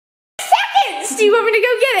Do you want me to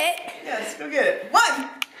go get it? Yes, go get it. 1,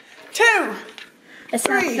 2, It's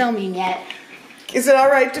 3. not filming yet. Is it all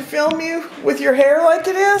right to film you with your hair like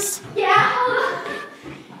it is? Yeah.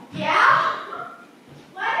 Yeah.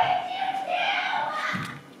 What did you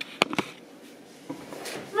do?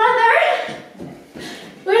 Mother,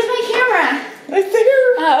 where's my camera? Right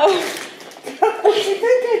there. Oh. What do you think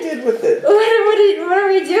I did with it? What are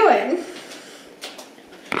we doing?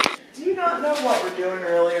 Do you not know what we're doing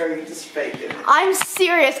really, or are you just faking it? I'm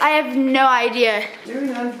serious. I have no idea. Doing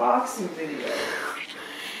an unboxing video.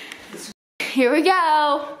 Here we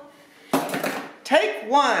go. Take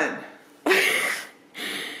 1.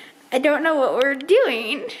 I don't know what we're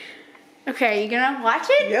doing. Okay, you gonna watch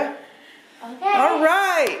it? Yeah. Okay. All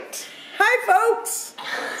right. Hi, folks.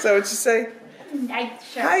 So what you say?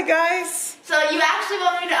 Sure. Hi, guys. So you actually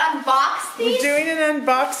want me to unbox these? We're doing an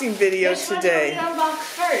unboxing video Which today. one do we unbox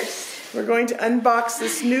first? We're going to unbox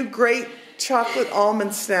this new great chocolate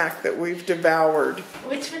almond snack that we've devoured.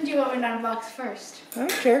 Which one do you want me to unbox first? I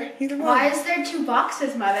don't care, either one. Why is there 2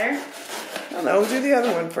 boxes, Mother? I don't know, we'll do the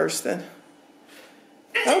other one first then.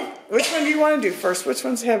 Oh, which one do you want to do first? Which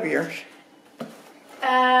one's heavier?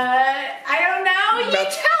 I don't know. You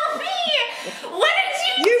tell me. What did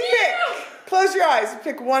you do? Pick. Close your eyes and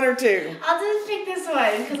pick 1 or 2. I'll just pick this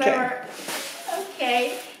one because Okay.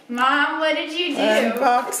 Okay. Mom, what did you do?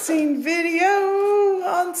 Unboxing video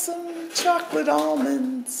on some chocolate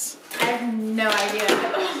almonds. I have no idea.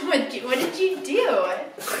 What did you do?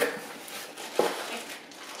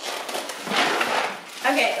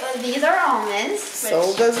 Okay, well, these are almonds.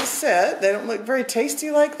 Sold as a set. They don't look very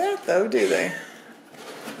tasty like that though, do they?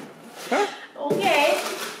 Huh?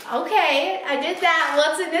 Okay, I did that.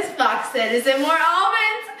 What's in this box then? Is it more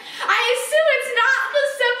almonds? I assume it's not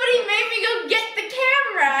because somebody made me go get the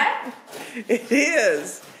camera. It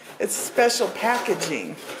is. It's special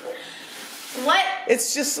packaging. What?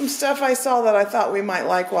 It's just some stuff I saw that I thought we might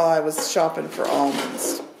like while I was shopping for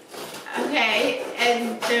almonds. Okay,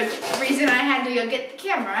 and the reason I had to go get the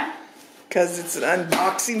camera? Because it's an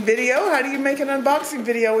unboxing video. How do you make an unboxing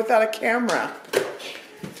video without a camera?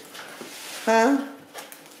 Huh?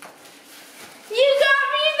 You got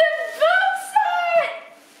me the book set!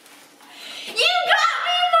 You got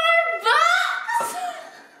me more books!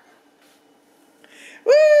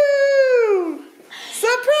 Woo!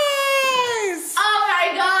 Surprise! Oh my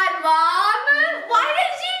god, Mom! Why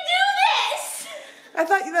did you do this? I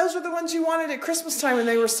thought those were the ones you wanted at Christmas time and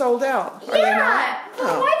they were sold out. Are they Yeah, not? but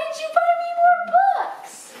Oh. why did you buy me more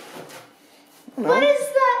books? No. What is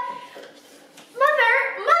that? Mother!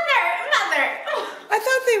 Oh. I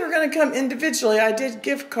thought they were going to come individually. I did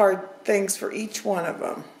gift card things for each one of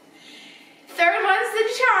them. Third one's the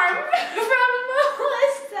charm from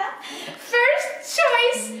Melissa. First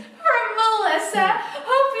choice from Melissa.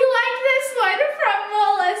 Hope you like this one from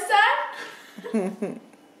Melissa.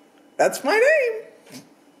 That's my name.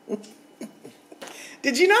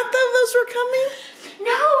 Did you not know those were coming?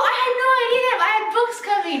 No, I had no idea that I had books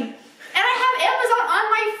coming. And I have Amazon on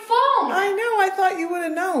my phone. I know. I thought you would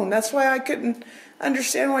have known. That's why I couldn't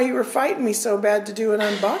understand why you were fighting me so bad to do an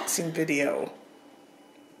unboxing video.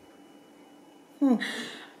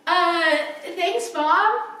 Thanks,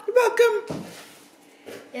 Mom. You're welcome.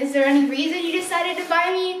 Is there any reason you decided to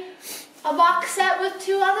buy me a box set with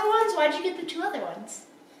 2 other ones? Why'd you get the 2 other ones?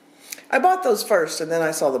 I bought those first, and then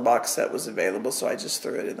I saw the box set was available, so I just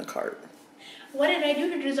threw it in the cart. What did I do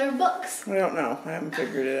to deserve books? I don't know. I haven't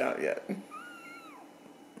figured it out yet.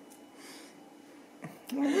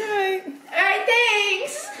 All right.